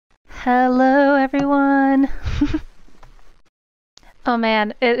Hello, everyone. Oh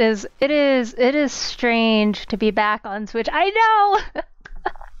man, it is strange to be back on Twitch. I know.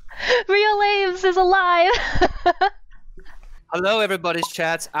 RoyalAmes is alive. Hello, everybody's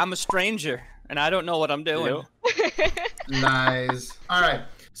chats. I'm a stranger, and I don't know what I'm doing. Nice. All right.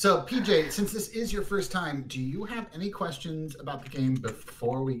 So, PJ, since this is your first time, do you have any questions about the game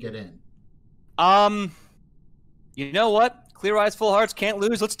before we get in? You know what? Clear eyes, full hearts, can't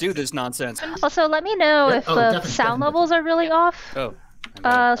lose. Let's do this nonsense. Also, let me know if the sound levels are really off. Oh.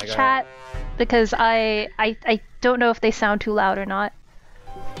 Chat, because I don't know if they sound too loud or not.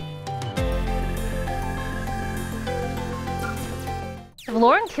 If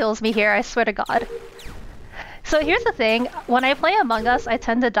Lauren kills me here, I swear to God. So here's the thing, when I play Among Us, I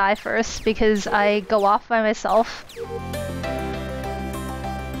tend to die first because I go off by myself.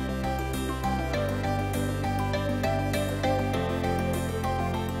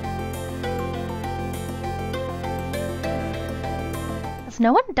 Has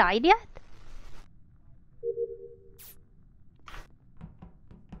no one died yet?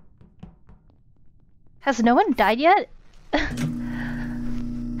 Has no one died yet?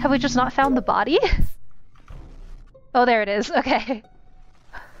 Have we just not found the body? Oh, there it is. Okay.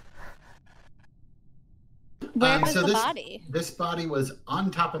 Where was the body? This body was on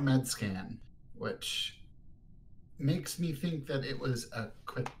top of MedScan, which makes me think that it was a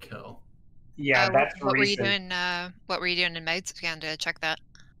quick kill. Yeah, that's what recent. were you doing? What were you doing in MedScan to check that?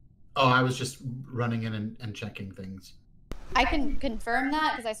 Oh, I was just running in and checking things. I can confirm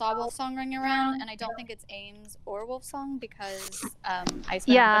that because I saw Wolfsong running around, and I don't think it's Ames or Wolfsong because I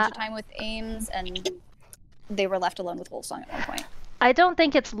spent a bunch of time with Ames, and they were left alone with Wolfsong at one point. I don't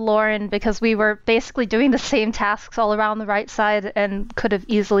think it's Lauren because we were basically doing the same tasks all around the right side and could have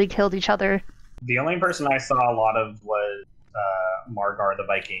easily killed each other. The only person I saw a lot of was Margar the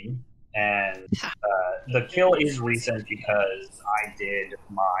Viking, and the kill is recent because I did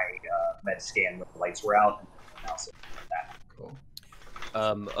my med scan when the lights were out. And also that. Cool.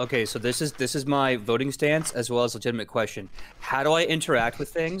 Okay, so this is my voting stance as well as legitimate question. How do I interact with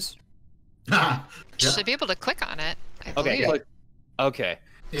things? You should be able to click on it. Okay. Okay.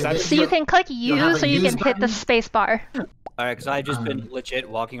 So you can click use, or you can hit the space bar. Alright, because I've just been legit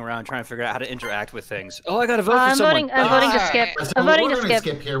walking around trying to figure out how to interact with things. Oh, I gotta vote for someone. I'm voting to skip. I'm voting to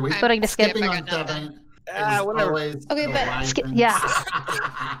skip. Voting to skip. Whatever. Okay, but skip. Yeah.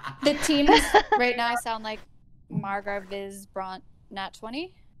 The teams right now sound like Margar, Viz, Bront, Nat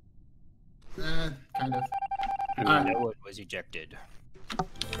 20. Kind of. No one was ejected.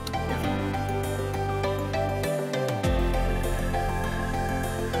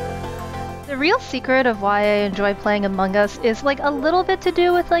 The real secret of why I enjoy playing Among Us is like a little bit to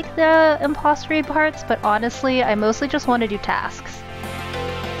do with like the impostery parts, but honestly, I mostly just want to do tasks.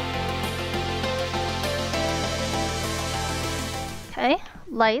 Okay,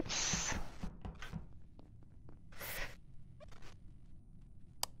 lights.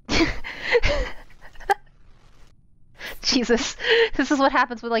 Jesus, this is what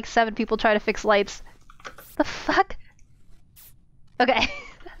happens when like 7 people try to fix lights. The fuck? Okay.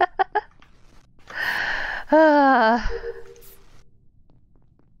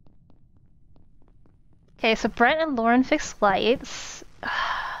 Okay, so Brent and Lauren fix lights.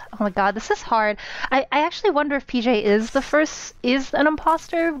 Oh my god, this is hard. I actually wonder if PJ is an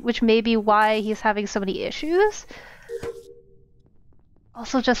imposter, which may be why he's having so many issues.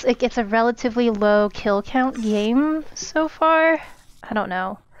 Also, just it's a relatively low kill count game so far. I don't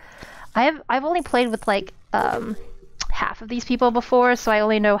know. I've only played with like half of these people before, so I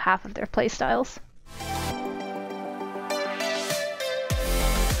only know half of their playstyles.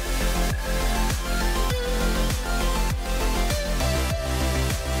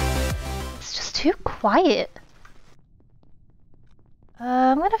 It's just too quiet.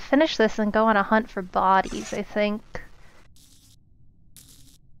 I'm gonna finish this and go on a hunt for bodies, I think.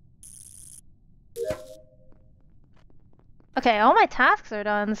 Okay, all my tasks are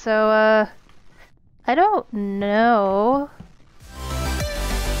done, so I don't know.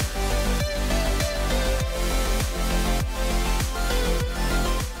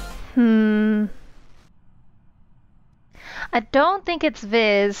 I don't think it's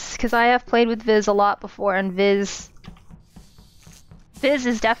Viz, because I have played with Viz a lot before, and Viz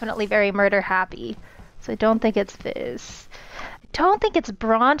is definitely very murder happy. So I don't think it's Viz. I don't think it's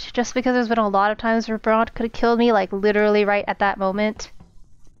Bront, just because there's been a lot of times where Bront could have killed me, like literally right at that moment.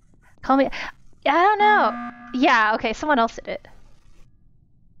 Call me. I don't know. Yeah, okay, someone else did it.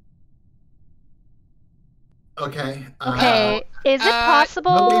 Okay. Okay. Is it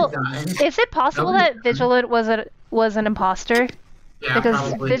possible? Is it possible that Vigilant was an imposter? Yeah, because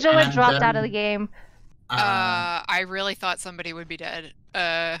probably. Vigilant And dropped then, out of the game. I really thought somebody would be dead.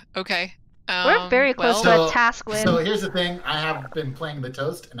 Okay. We're very close well, to a task win. So here's the thing: I have been playing the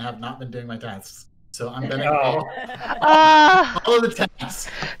toast and I have not been doing my tasks. So I'm betting Oh. all of the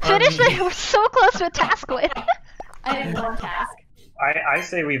tasks. Finish it! We're so close to a task win. I have one task. I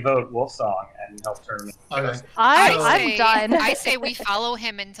say we vote Wolfsong and help tournament. Okay. I'm done. I say we follow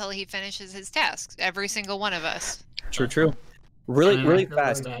him until he finishes his tasks. Every single one of us. True. Really I feel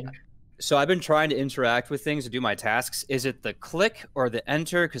fast. really bad. So I've been trying to interact with things to do my tasks. Is it the click or the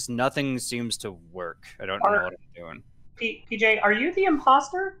enter? Because nothing seems to work. I don't know what I'm doing. PJ, are you the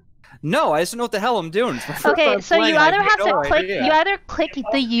imposter? No, I just don't know what the hell I'm doing. It's my first Okay, time so playing, you I either have no to click. idea. You either click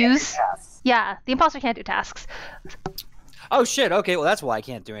the use. Yes. Yeah, the imposter can't do tasks. Oh shit! Okay, well that's why I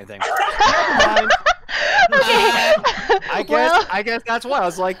can't do anything. Never mind. Okay. I guess that's why I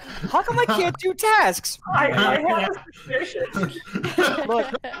was like, how come I can't do tasks? I have a suspicion.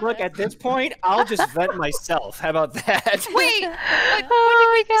 Look. At this point, I'll just vent myself. How about that? Wait,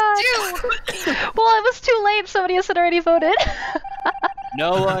 Oh my god. Well, it was too late. Somebody else had already voted.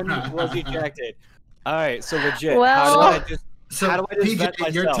 No one was ejected. All right, so legit. Well- how do I just So How do I just vet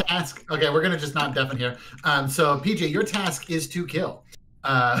PJ, your myself? task. Okay, we're gonna just not deafen here. So PJ, your task is to kill.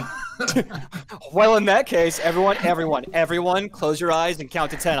 Well, in that case, everyone, close your eyes and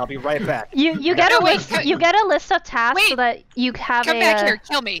count to 10. I'll be right back. You get No, a wait, list. wait. You get a list of tasks so Wait. that you have come a. back here,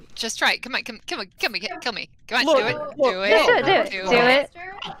 kill me. Just try it. Come on, kill me. Come on, Look, do it. look, Do Yeah, it. do it.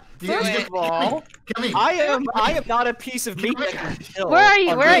 Do it. First of all, Come here. I am not a piece of meat that can kill. Where are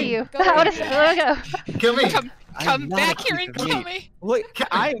you? Where are Okay. you? Go How ahead. does where do I go? Come here. I'm Come not back a here piece and of kill meat. me. Look,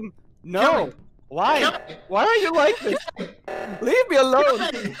 I am no. Come Why? Come Why are you like this? Leave me alone.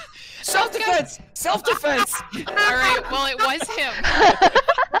 Come here. Self-defense. Self-defense. All right. Well, it was him.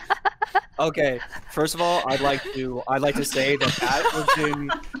 Okay. First of all, I'd like to say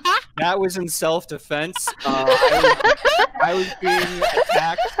that was in self-defense. I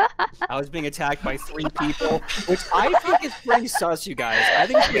was being attacked by 3 people, which I think is pretty sus, you guys. I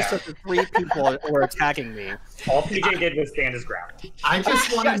think it's pretty sus that 3 people were attacking me. All PJ did was stand his ground. I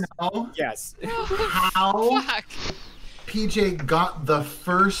just want to know Yes. how Fuck. PJ got the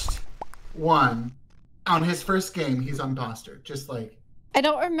first one on his first game. He's imposter, just like I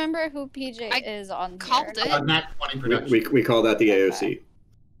don't remember who PJ I is on called here. it. Nat 20 production. We call that the AOC.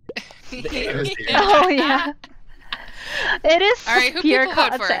 Oh yeah. It is All right, who pure people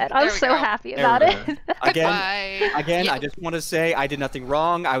vote for? content. I'm There we so go. happy There about we it. Again, Bye. I just want to say I did nothing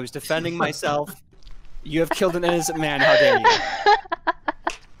wrong. I was defending myself. You have killed an innocent man. How dare you?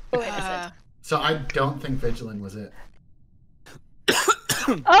 Oh, innocent. So I don't think Vigilant was it.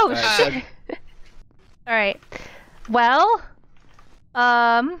 Oh Alright, shit. All right. Well,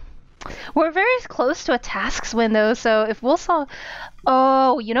 we're very close to a tasks window. So if Wolfsong,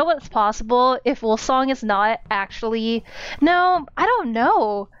 oh, you know what's possible? If Wolfsong is not actually, no, I don't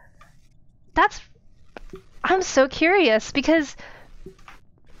know. I'm so curious because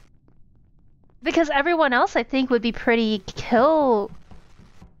everyone else I think would be pretty kill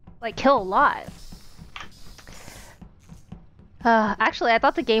a lot. Actually, I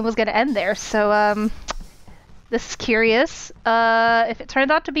thought the game was gonna end there, so this is curious. If it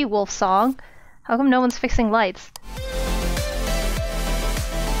turned out to be Wolfsong, how come no one's fixing lights?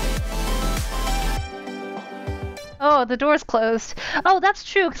 Oh, the door's closed. Oh, that's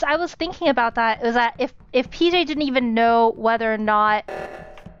true, because I was thinking about that. Is that if PJ didn't even know whether or not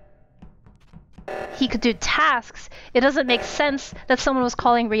he could do tasks, it doesn't make sense that someone was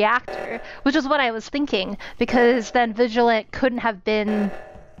calling reactor, which is what I was thinking, because then Vigilant couldn't have been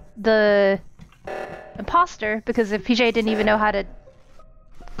the imposter, because if PJ didn't even know how to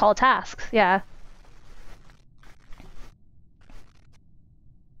call tasks, yeah.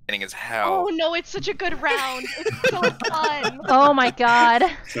 As hell. Oh no, it's such a good round. It's so fun. Oh my god.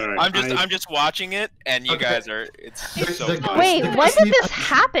 Sorry, I'm just watching it, and you Okay. guys are. It's so The- fun. Wait, when did this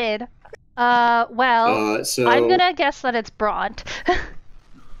happen? Well, So I'm gonna guess that it's Bront.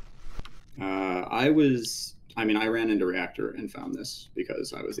 I ran into Reactor and found this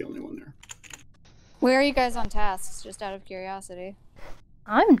because I was the only one there. Where are you guys on tasks? Just out of curiosity.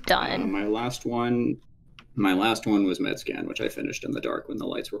 I'm done. My last one was MedScan, which I finished in the dark when the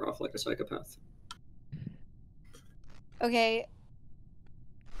lights were off like a psychopath. Okay.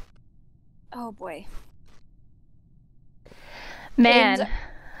 Oh boy. Man.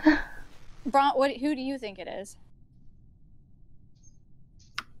 Bron, who do you think it is?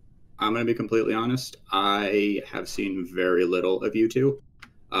 I'm going to be completely honest. I have seen very little of you two.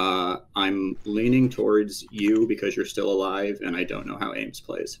 I'm leaning towards you because you're still alive, and I don't know how Ames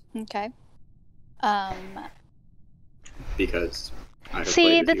plays. Okay. Because I have See,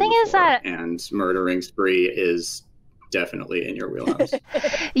 played with the you thing is before, that- and murdering spree is definitely in your wheelhouse.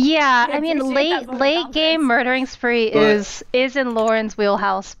 Yeah, I I mean, appreciate that vote of late confidence. game murdering spree But- is in Lauren's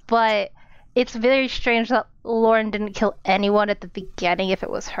wheelhouse, but it's very strange that Lauren didn't kill anyone at the beginning if it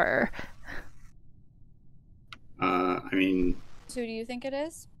was her. I mean, So, do you think it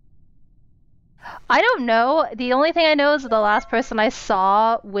is? I don't know. The only thing I know is the last person I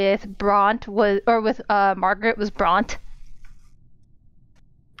saw with Bront was, or with Margaret was Bront.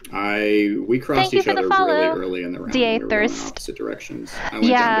 we crossed Thank you each for the other follow, really early in the round. DA And we were going in Thirst. opposite directions. I went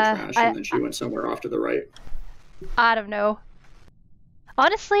Yeah, down to trash, and then she went somewhere off to the right. I don't know.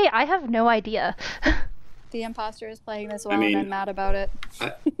 Honestly, I have no idea. The imposter is playing this well, mean, and I'm mad about it.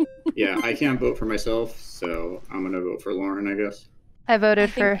 Yeah, I can't vote for myself, so I'm gonna vote for Lauren, I guess. I voted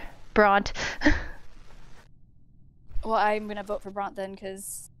think- for Bront. Well, I'm gonna vote for Bront then,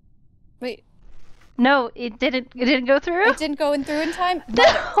 because wait, No, it didn't go through? it didn't go in through in time.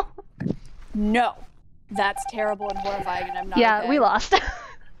 No. No, that's terrible and horrifying, and I'm not. Yeah, okay. we lost.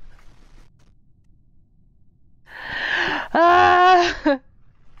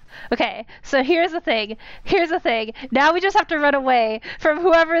 Okay, so here's the thing. Now we just have to run away from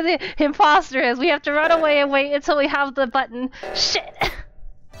whoever the imposter is. We have to run away and wait until we have the button. Shit!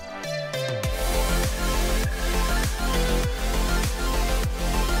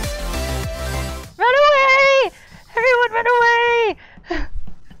 Run away! Everyone run away!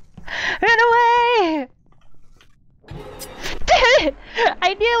 Run away! Damn it!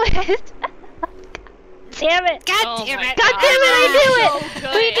 I knew it! Damn it! God damn it! God damn it! I knew it! So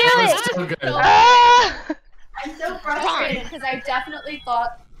We good. knew it! So good. Ah! I'm so frustrated because I definitely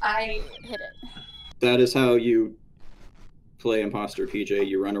thought I hit it. That is how you play imposter, PJ.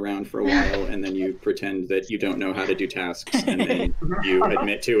 You run around for a while, and then you pretend that you don't know how to do tasks, and then you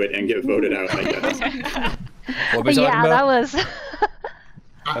admit to it and get voted out, I guess. What we talking Yeah, about? that was.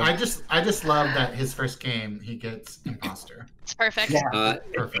 I just love that his first game he gets imposter. It's perfect.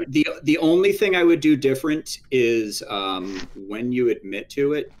 Perfect. The only thing I would do different is when you admit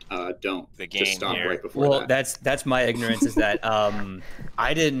to it, don't. The game Just stop here. right before Well, that. that's my ignorance. Is that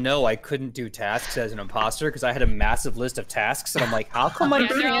I didn't know I couldn't do tasks as an imposter because I had a massive list of tasks, and I'm like, how come I Yeah,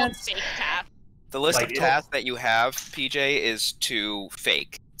 they're all can't? fake tasks. The list Like, of tasks that you have, PJ, is to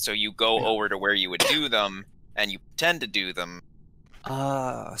fake. So you go over to where you would do them, and you pretend to do them.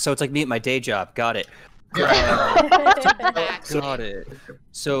 So it's like me at my day job. Got it. Got it.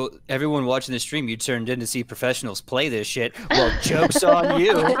 So everyone watching the stream, you turned in to see professionals play this shit. Well, joke's on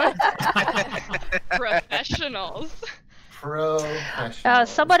you. Professionals. Professional.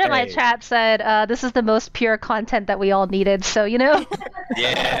 Someone in my Hey. chat said this is the most pure content that we all needed. So you know.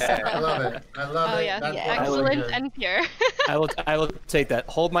 Yeah. I love it. I love Oh it. yeah, That's excellent really good. and pure. I will take that.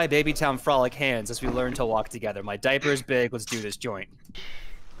 Hold my baby town frolic hands as we learn to walk together. My diaper is big. Let's do this joint.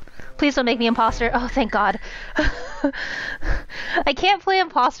 Please don't make me imposter. Oh, thank God. I can't play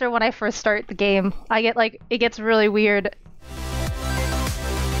imposter when I first start the game. I get like it gets really weird.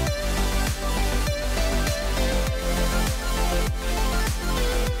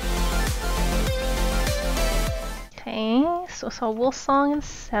 Okay, so Wolfsong and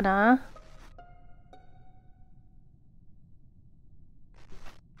Senna.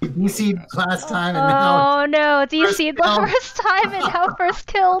 DC last time and now Oh no, DC First the kill. first time and now first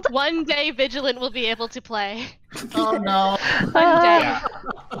killed. One day Vigilant will be able to play. oh no. One day.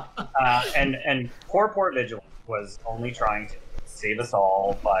 And poor Vigilant was only trying to save us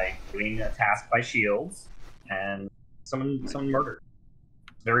all by doing a task by shields, and someone murdered.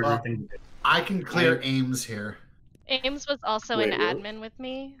 Very Well, rude thing to do. I can clear Ames here. Ames was also Wait, an what? admin with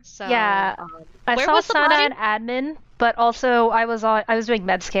me, so Yeah. I Where saw was the Sana body? and admin, but also I was doing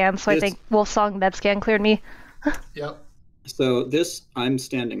med scan, so I This- think Wolfsong med scan cleared me. Yep. So I'm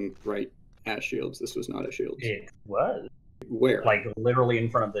standing right at Shields. This was not at Shields. It was Where? like literally in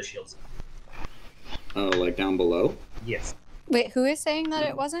front of the shields. Oh, like down below? Yes. Wait, who is saying that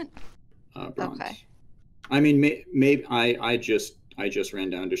it wasn't? Bronze. Okay. I mean, maybe I just ran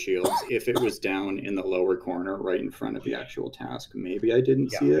down to Shields. If it was down in the lower corner, right in front of the actual task, maybe I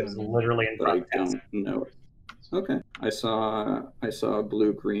didn't Yeah, see it it, was literally in but I front of the task. don't know it. Okay, I saw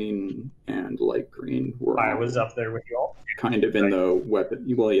blue, green, and light green were I all was up there with you all. kind of in the weapon.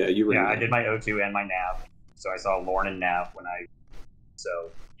 Well, yeah, you were. Yeah, in I the- did my O2 and my nav. So I saw Lauren and Nav when I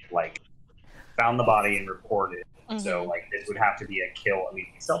found the body and reported. So this would have to be a kill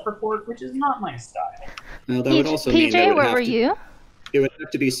immediate self-report, which is not my style. Now, that would also mean PJ, that it would where have were to- you? It would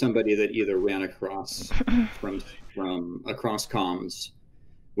have to be somebody that either ran across from across comms,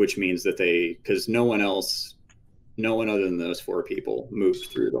 which means that because no one other than those 4 people moved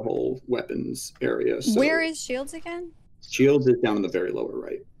through the whole weapons area. So, Where is Shields again? Shields is down in the very lower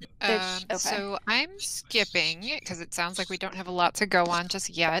right. Okay. So I'm skipping because it sounds like we don't have a lot to go on just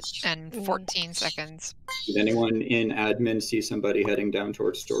yet, and 14 seconds. Did anyone in admin see somebody heading down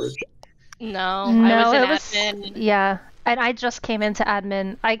towards storage? No, No, I was in it was admin. yeah, and I just came into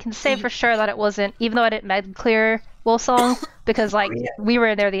admin. I can say for sure that it wasn't, even though I didn't med clear Wolfsong, because like we were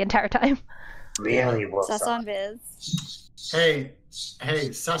in there the entire time. Really, Sus on Viz. Hey,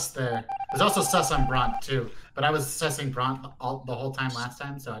 sus there. There's also sus on Bront too, but I was sussing Bront the whole time last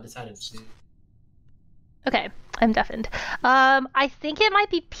time, so I decided to do. Okay, I'm deafened. I think it might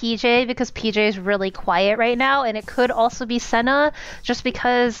be PJ because PJ is really quiet right now, and it could also be Senna, just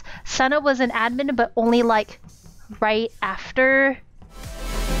because Senna was an admin, but only like right after.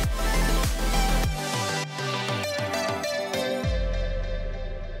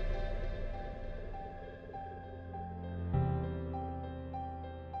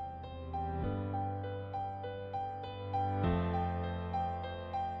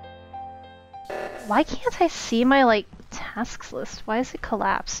 Why can't I see my, like, tasks list? Why is it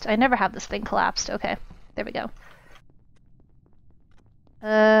collapsed? I never have this thing collapsed. Okay, there we go.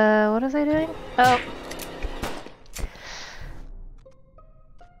 What was I doing? Oh.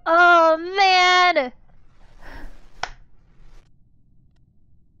 Oh, man!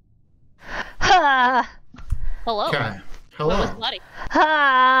 Ha! Hello. Okay. What was Hello. bloody? Hello,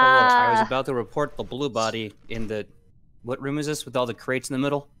 I was Ha! about to report the blue body in the... What room is this with all the crates in the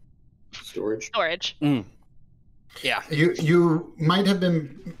middle? Storage. Storage. Yeah. You might have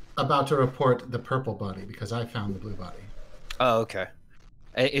been about to report the purple body because I found the blue body. Oh, okay.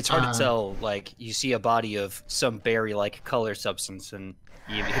 It's hard to tell, like, you see a body of some berry-like color substance and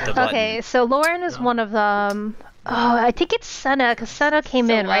you hit the button. Okay, so Lauren is one of them. Oh, I think it's Senna, because Senna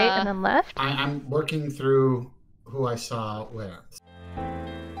came in, right? And then left? I'm working through who I saw where.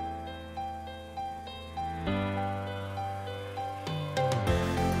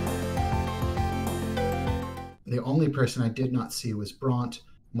 The only person I did not see was Bront.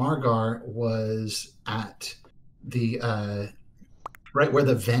 Margar was at the right where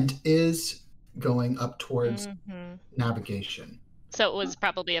the vent is, going up towards navigation. So it was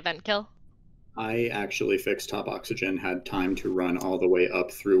probably a vent kill? I actually fixed top oxygen, had time to run all the way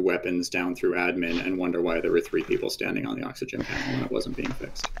up through weapons, down through admin, and wonder why there were 3 people standing on the oxygen panel when it wasn't being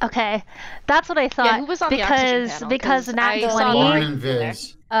fixed. Okay, that's what I thought. Yeah, who was on the oxygen panel? Because Nat I saw 20, Lauren and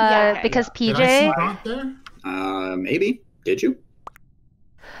Viz. because Did I see PJ, Bront there? Maybe. Did you?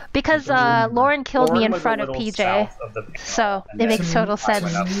 because Lauren killed me in was a front of little PJ, south of the panel, so and it then makes total I went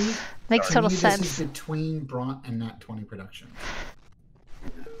sense. up. Makes Sorry. total This sense. is between Bront and Nat 20 Productions.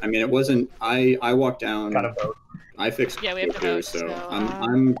 I mean, it wasn't. I walked down. Got a vote. I fixed. Yeah, we have to too, vote, so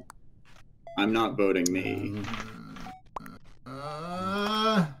so, I'm not voting me.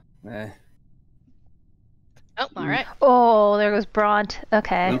 Oh, alright. Oh, there goes Bront.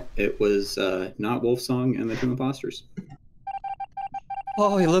 Okay. No, it was not Wolfsong and the 2 imposters.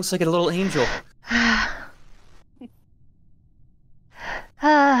 Oh, he looks like a little angel.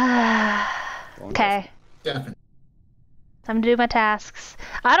 Okay. Definitely. Time to do my tasks.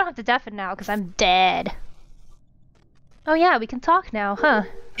 I don't have to deafen now because I'm dead. Oh yeah, we can talk now, huh?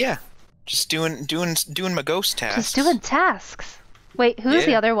 Yeah, just doing my ghost tasks. Just doing tasks. Wait, who's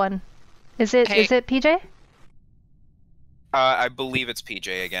the Yeah. other one? Is it PJ? I believe it's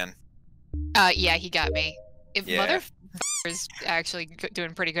PJ again. Yeah, he got me. Yeah. Motherfucker is actually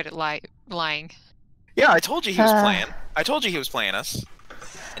doing pretty good at lying. Yeah, I told you he was playing. I told you he was playing us.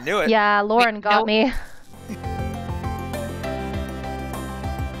 I knew it. Yeah, Lauren got me.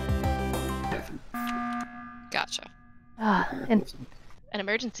 Gotcha. And An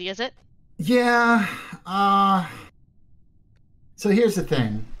emergency, is it? Yeah. So here's the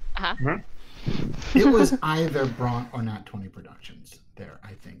thing. Uh-huh. It was either Bront or Nat 20 Productions there,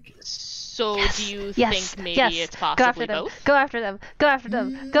 I think. So do you yes, think maybe yes. it's Go possibly after them. both? Go after them. Go after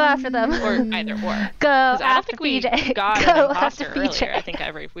them. Go after them. Or either or? Go I don't after think we PJ. got Go an imposter after earlier. PJ. I think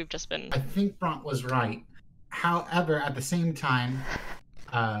we've just been... I think Bront was right. However, at the same time,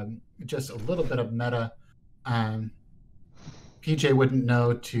 just a little bit of meta, PJ wouldn't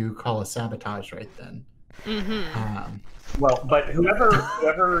know to call a sabotage right then. Well, but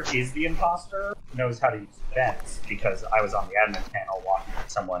whoever is the imposter knows how to use vents because I was on the admin panel watching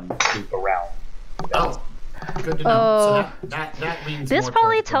someone move around. Oh, good to know. So that means This more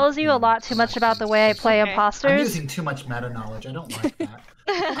probably towards tells Bront you a being lot too much about the way I play Okay. I'm imposters. using too much meta knowledge. I don't like that.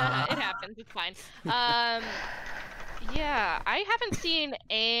 It happens. It's fine. Yeah, I haven't seen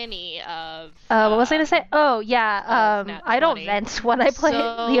any of... What was I gonna say? Oh, yeah, Nat I don't 20. vent when I play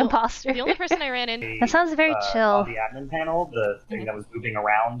So, the imposter. The only person I ran into... That sounds very chill. On the admin panel, the thing that was moving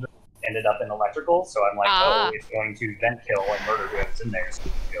around ended up in electrical, so I'm like, oh, it's going to vent kill and murder whoever's in there. So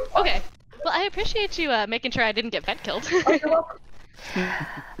go Okay. Well, I appreciate you making sure I didn't get vent killed. So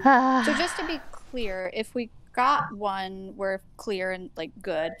just to be clear, if we got one, we're clear and like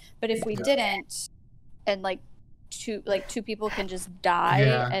good. But if we didn't, and like two people can just die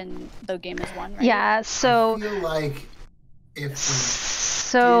and the game is won, right? Yeah. So I feel like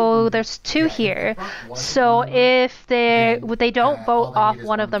if there's two here. So if they don't vote off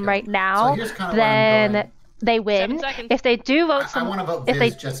one of them right now, then they win. If they do vote I want to vote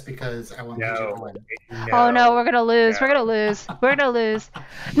Viz just because I want PJ to win. Oh no, we're gonna lose. We're gonna lose. We're gonna lose.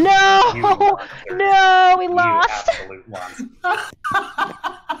 No, no, we lost.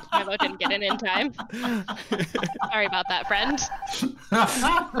 My vote didn't get in time. Sorry about that, friend.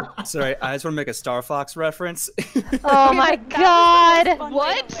 Sorry, I just want to make a Star Fox reference. Oh my god!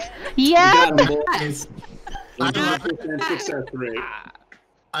 What? Yeah. 100% success rate.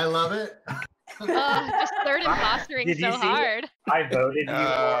 I love it. Just third impostering so hard. I voted you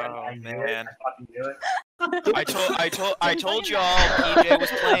on. I knew it. I fucking knew it. I told y'all PJ was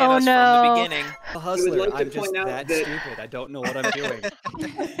playing us no. from the beginning. Hustler, I'm just that stupid. I don't know what I'm doing.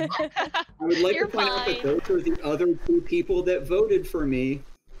 I would like to point out that those are the other two people that voted for me.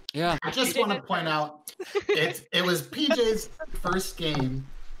 Yeah. I just want to point out it was PJ's first game.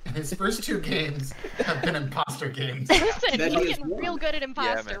 And his first two games have been imposter games. Listen, he's getting real good at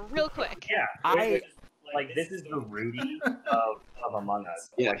imposter, real quick. Yeah, like this is the Rudy of Among Us.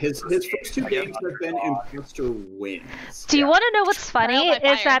 Yeah, his first two games have been imposter wins. Do you want to know what's funny?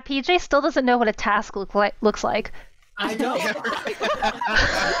 Is that PJ still doesn't know what a task looks like. I know.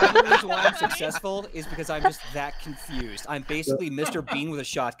 The reason why I'm successful is because I'm just that confused. I'm basically Mr. Bean with a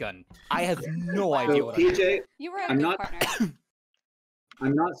shotgun. I have no idea what I'm doing. You were a good partner.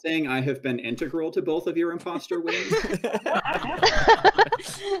 I'm not saying I have been integral to both of your imposter wins.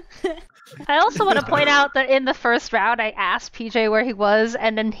 I also want to point out that in the first round, I asked PJ where he was,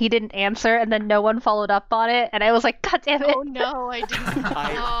 and then he didn't answer, and then no one followed up on it, and I was like, God damn it. Oh no, I didn't.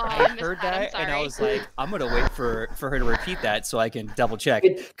 I heard that, and I was like, I'm going to wait for her to repeat that so I can double check.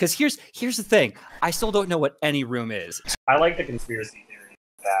 Because here's the thing. I still don't know what any room is. I like the conspiracy theory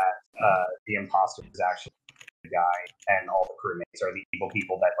that the imposter is actually the guy and all the crewmates are the evil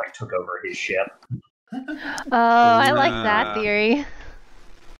people that like took over his ship. Oh, I like that theory.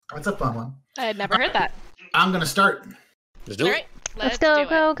 That's a fun one. I had never heard that. I'm gonna start. Let's do it. Alright, Let's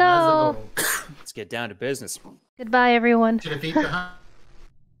go. Let's get down to business. Goodbye, everyone. To defeat the hunt.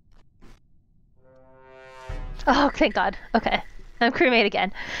 Oh, thank God. Okay. I'm crewmate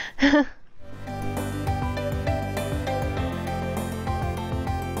again.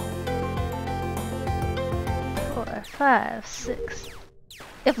 4, 5, 6.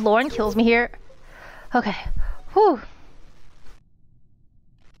 If Lauren kills me here... Okay. Whew.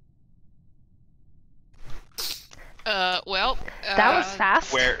 That was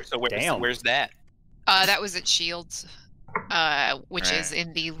fast. Where's that? That was at Shields, which is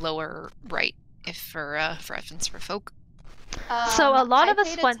in the lower right, if for reference for folk. So a lot of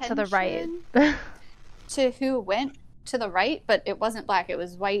us went to the right. To who went to the right, but it wasn't black. It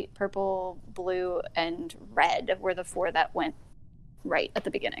was white, purple, blue, and red were the 4 that went right at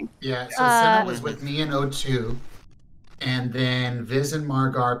the beginning. Yeah, so Senna was with me in O2, and then Viz and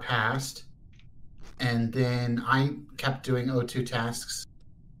Margar passed, and then I kept doing O2 tasks.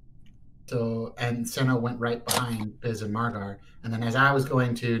 So, and Senna went right behind Viz and Margar, and then as I was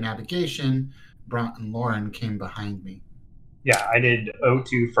going to navigation, Bront and Lauren came behind me. Yeah, I did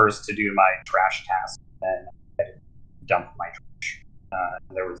O2 first to do my trash task, then I dumped my trash.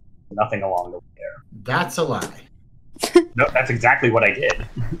 There was nothing along the way there. That's a lie. No, that's exactly what I did.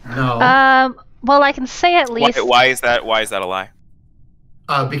 No. Well, I can say at least. Why is that? Why is that a lie?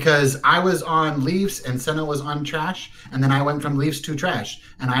 Because I was on leaves and Senna was on trash, and then I went from leaves to trash,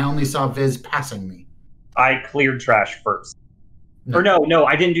 and I only saw Viz passing me. I cleared trash first. No. Or no,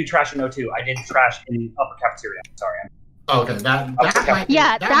 I didn't do trash in O2. I did trash in upper cafeteria. Sorry. Okay,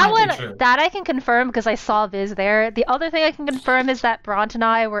 that I can confirm because I saw Viz there. The other thing I can confirm is that Bront and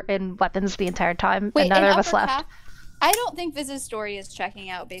I were in weapons the entire time, and neither of us left. I don't think Viz's story is checking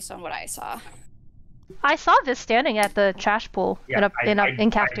out based on what I saw. I saw Viz standing at the trash pool in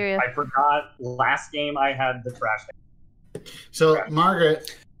cafeteria. I forgot last game I had the trash. So,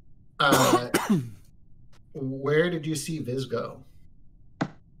 Margaret, where did you see Viz go?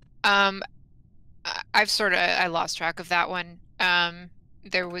 I lost track of that one.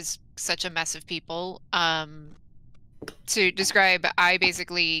 There was such a mess of people. To describe, I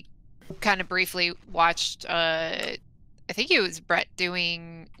basically kind of briefly watched, I think it was Brett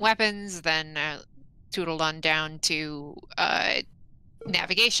doing weapons, then tootled on down to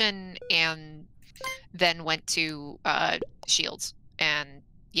navigation, and then went to shields. And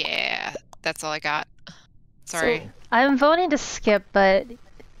yeah, that's all I got. Sorry. So, I'm voting to skip, but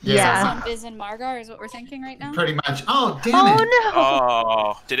yeah. So Viz and Margar is what we're thinking right now? Pretty much. Oh, damn it. No!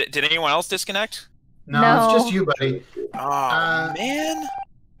 Oh, did anyone else disconnect? No, it's just you, buddy. Oh, man.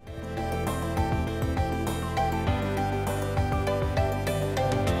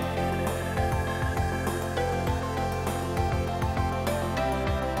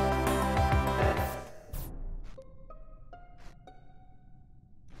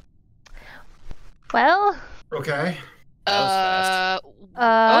 Well. Okay.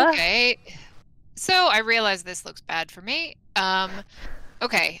 Okay. So I realize this looks bad for me.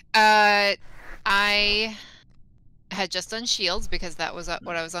 Okay. I had just done shields because that was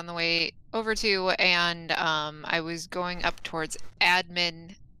what I was on the way over to, and I was going up towards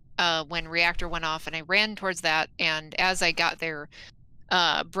admin when reactor went off, and I ran towards that, and as I got there,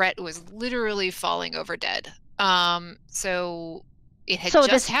 Brett was literally falling over dead. So it had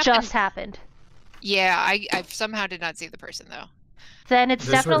just happened. Yeah, I somehow did not see the person, though. Then it's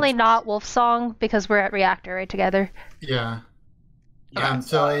definitely not Wolfsong, because we're at Reactor right together. Yeah. Okay.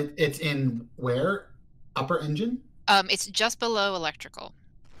 So it's in where? Upper engine? It's just below electrical.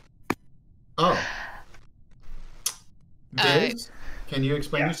 Oh. Viz? Can you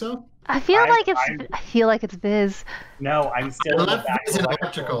explain yourself? I feel like it's Viz. No, I'm still in the back of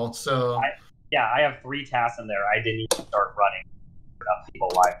electrical, so... I have 3 tasks in there. I didn't even start running enough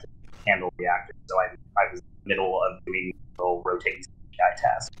people live to handle reactors, so I was in the middle of doing little rotating guy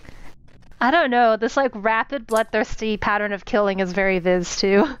task. I don't know. This like rapid, bloodthirsty pattern of killing is very Viz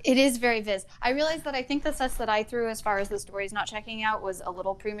too. It is very Viz. I realized that I think the sets that I threw as far as the stories not checking out was a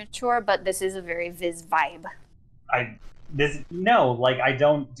little premature, but this is a very Viz vibe. I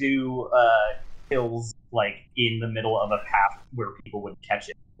don't do kills like in the middle of a path where people would catch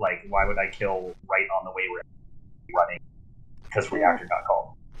it. Like, why would I kill right on the way we're running? Because reactor got called.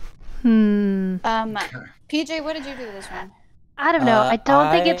 PJ, what did you do this one? I don't know. I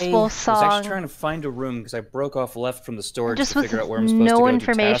don't think it's Wolfsong. I was actually trying to find a room because I broke off left from the storage just to figure out where I'm supposed to go. No do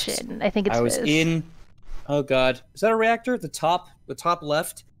information. tasks. I think it's I was in. Oh god, is that a reactor? The top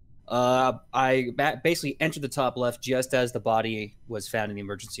left. I basically entered the top left just as the body was found and the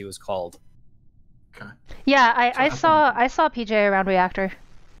emergency was called. Okay. Yeah, I saw PJ around reactor.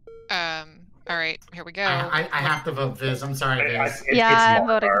 All right, here we go. I have to vote Viz. I'm sorry, Viz. I'm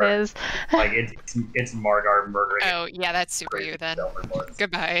voting Viz. Like it's Margar murdering. Oh yeah, that's super you then.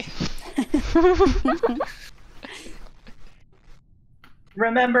 Goodbye.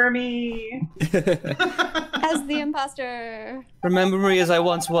 Remember me as the imposter. Remember me as I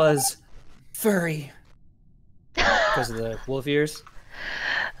once was, furry. Because of the wolf ears.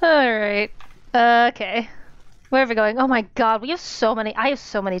 All right. Okay. Where are we going? Oh my god, we have so many. I have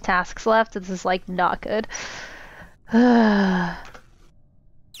so many tasks left. This is like not good. I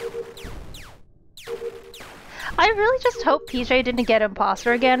really just hope PJ didn't get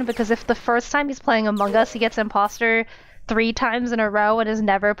imposter again, because if the first time he's playing Among Us he gets imposter 3 times in a row and has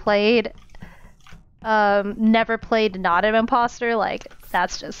never played not an imposter, like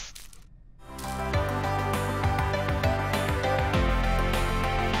that's just...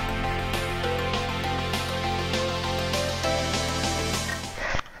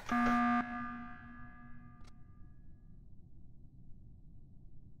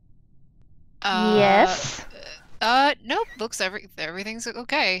 yes. Nope. Looks everything's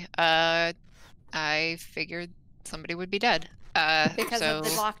okay. I figured somebody would be dead. Because of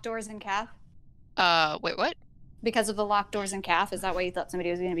the locked doors in Calf? Wait, what? Because of the locked doors in Calf? Is that why you thought somebody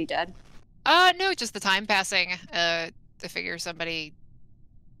was going to be dead? No, just the time passing. To figure somebody...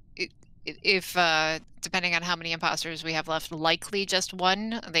 If, depending on how many imposters we have left, likely just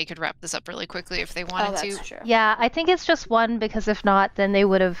one, they could wrap this up really quickly if they wanted to. True. Yeah, I think it's just one, because if not, then they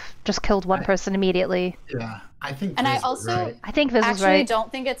would have just killed one person immediately. Yeah, I think and Viz I also was right. I think Viz was right. Actually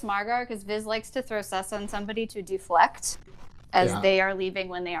don't think it's Margar, because Viz likes to throw sus on somebody to deflect as they are leaving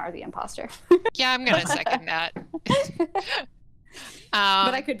when they are the imposter. Yeah, I'm gonna second that. But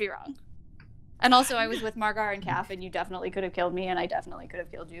I could be wrong. And also, I was with Margar and Calf, and you definitely could have killed me, and I definitely could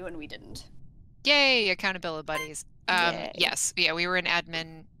have killed you, and we didn't. Yay, accountability buddies. Yay. Yes, yeah, we were in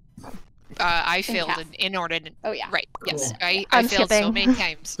admin. I failed an inordinate. Oh yeah. Right. Yes, Cool. I failed so many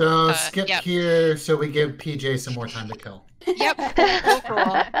times. So skip here, so we give PJ some more time to kill. Yep.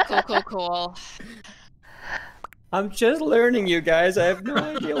 Cool. I'm just learning, you guys. I have no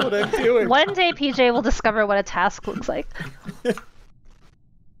idea what I'm doing. One day PJ will discover what a task looks like.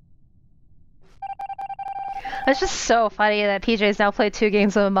 It's just so funny that PJ's now played 2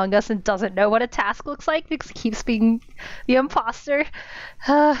 games of Among Us and doesn't know what a task looks like because he keeps being the imposter.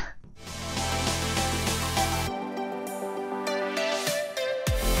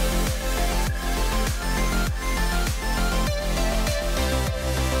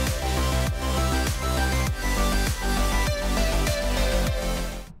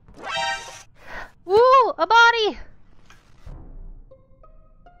 Woo! A body!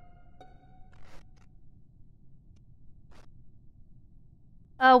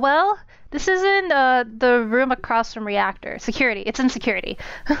 Well, this is in the room across from reactor. Security. It's in security.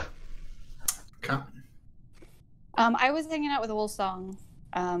 I was hanging out with Woolsong.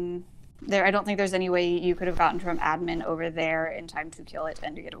 There, I don't think there's any way you could have gotten from admin over there in time to kill it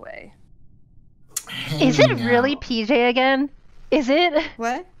and to get away. Is it really PJ again? Is it?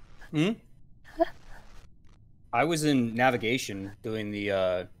 What? I was in navigation doing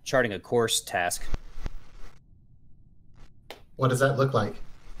the charting a course task. What does that look like?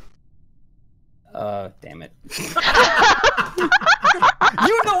 Damn it. You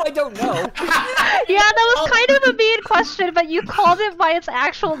know I don't know. Yeah, that was kind of a mean question, but you called it by its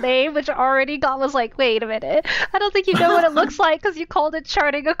actual name, which already was like, wait a minute. I don't think you know what it looks like because you called it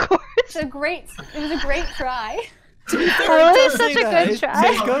charting a course. It was a great try. Oh, it was such a good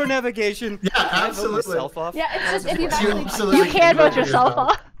try. Just go to navigation. Yeah, absolutely. Off. Yeah, it's just if you've actually You can vote yourself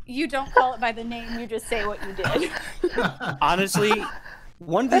off. You don't call it by the name, you just say what you did. Honestly,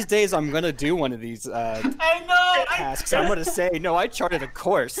 one of these days I'm gonna do one of these tasks. I'm gonna say, no, I charted a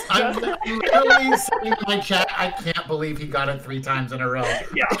course. I'm literally saying in my chat, I can't believe he got it 3 times in a row.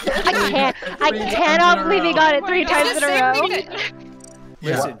 Yeah. I cannot believe he got it 3 times in a row.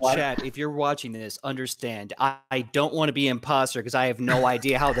 Listen, chat, if you're watching this, understand, I don't want to be imposter because I have no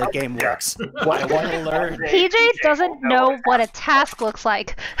idea how the game works. I want to learn. PJ doesn't know what a task looks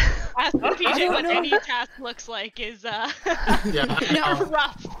like. Ask PJ what any task looks like is rough.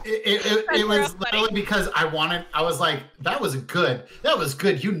 It was literally because I was like, that was good.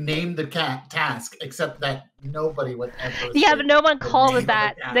 You named the task, except that nobody would ever. Yeah, but no one calls it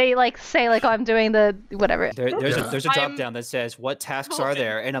that. They like say like, oh, I'm doing the whatever. There's a drop down that says what tasks are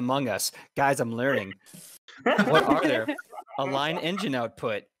there in Among Us. Guys, I'm learning. What are there? Align engine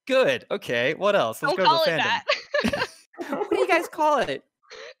output. Good. Okay. What else? Let's Don't go call to the it fandom. that. What do you guys call it?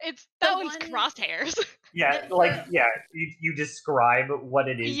 That one's crosshairs. Yeah, you describe what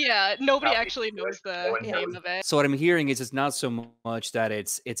it is. Yeah, nobody actually knows the name of it. So what I'm hearing is it's not so much that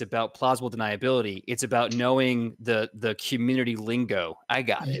it's about plausible deniability. It's about knowing the community lingo. I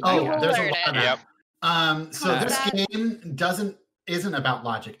got it. Oh, there's a lot of that. Yep. So this game isn't about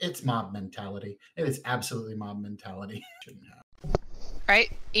logic. It's mob mentality. It is absolutely mob mentality. Right?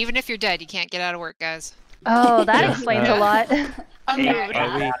 Even if you're dead, you can't get out of work, guys. Oh, that explains a lot. Are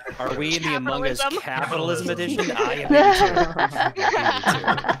we in the Among Us Capitalism edition? I am.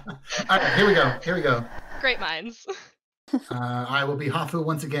 All right, here we go. Great minds. I will be Hafu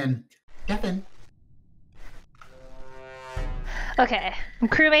once again. Devin. Okay, I'm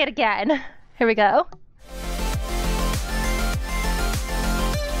crewmate again. Here we go.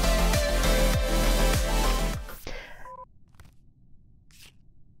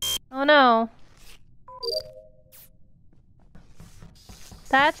 Oh no.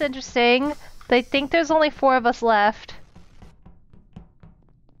 That's interesting. They think there's only 4 of us left.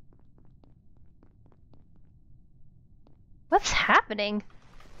 What's happening?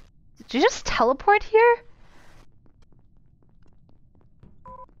 Did you just teleport here?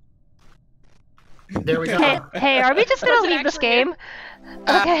 There we go. Hey, are we just gonna leave this game?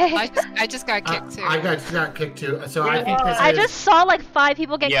 Okay. I just got kicked too. I got kicked too. So I think this I just saw like 5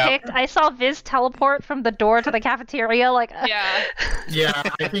 people get kicked. I saw Viz teleport from the door to the cafeteria. Like yeah.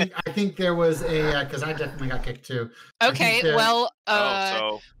 I think there was a because I definitely got kicked too. Okay, well,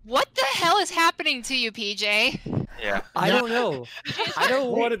 what the hell is happening to you, PJ? Yeah. I don't know. I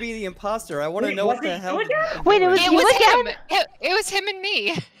don't want to be the imposter. I want to know what the hell. Wait, it was you again? Him. It was him and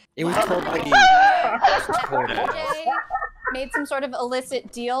me. It was totally. Made some sort of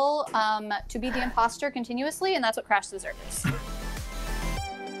illicit deal to be the imposter continuously, and that's what crashed the servers.